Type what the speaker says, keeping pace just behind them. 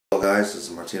Hello guys, this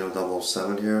is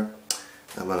Martino007 here.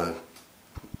 I'm gonna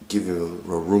give you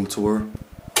a room tour.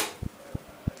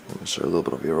 Let me show you a little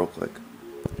bit of here real quick.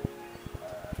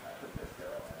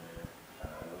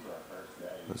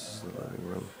 This is the living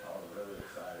room.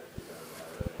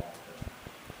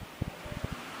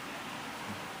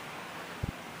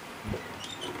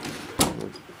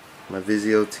 My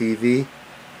Vizio TV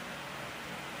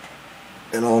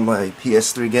and all my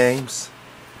PS3 games.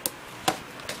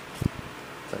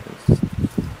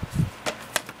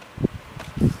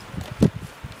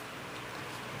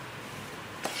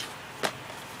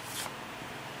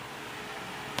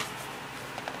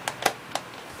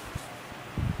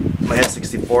 My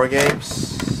N64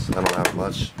 games, I don't have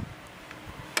much.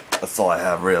 That's all I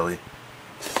have really.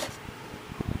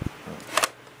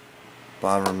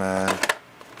 Bomberman,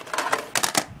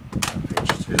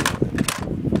 page 2,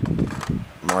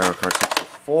 Mario Kart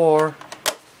 64,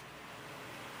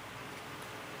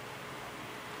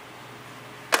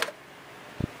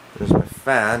 there's my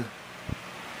fan,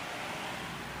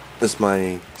 this is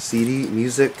my CD,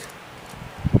 music,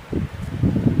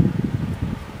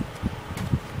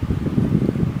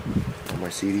 my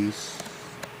CDs.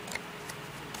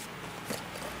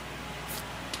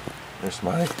 There's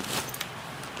my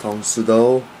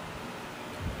Tongsudo.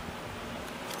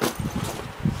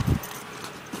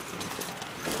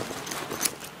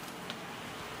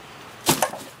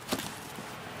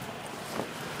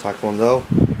 Taekwondo.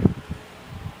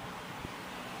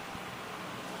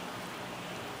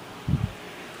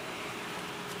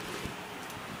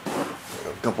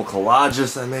 A couple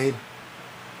collages I made.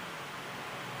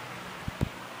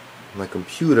 My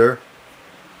computer,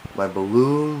 my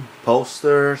balloon,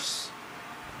 posters,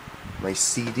 my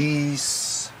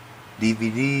CDs,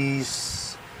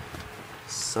 DVDs,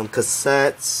 some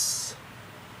cassettes,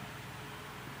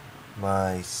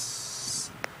 my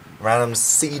random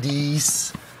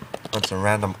CDs, bunch of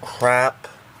random crap.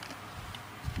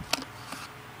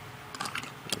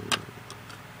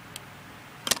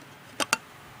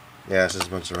 Yeah, it's just a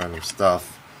bunch of random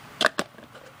stuff.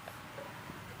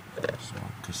 So,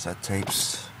 cassette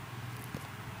tapes.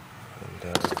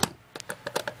 And,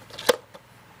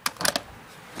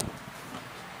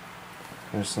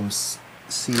 there's some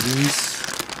CDs.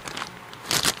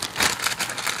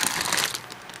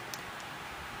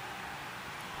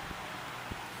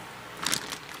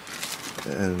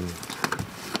 And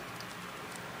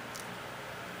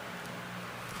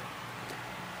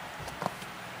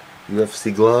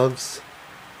UFC gloves.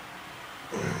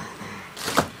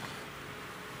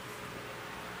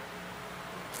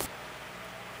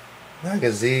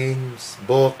 Magazines,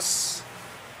 books,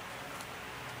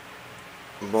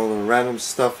 all the random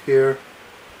stuff here.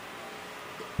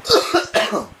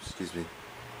 Excuse me,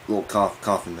 a little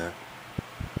cough in there.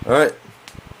 Alright,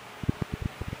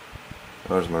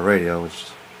 there's my radio, which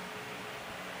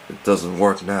it doesn't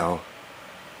work now.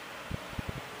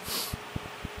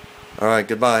 Alright,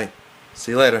 goodbye.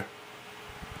 See you later.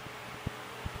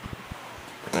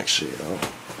 Actually,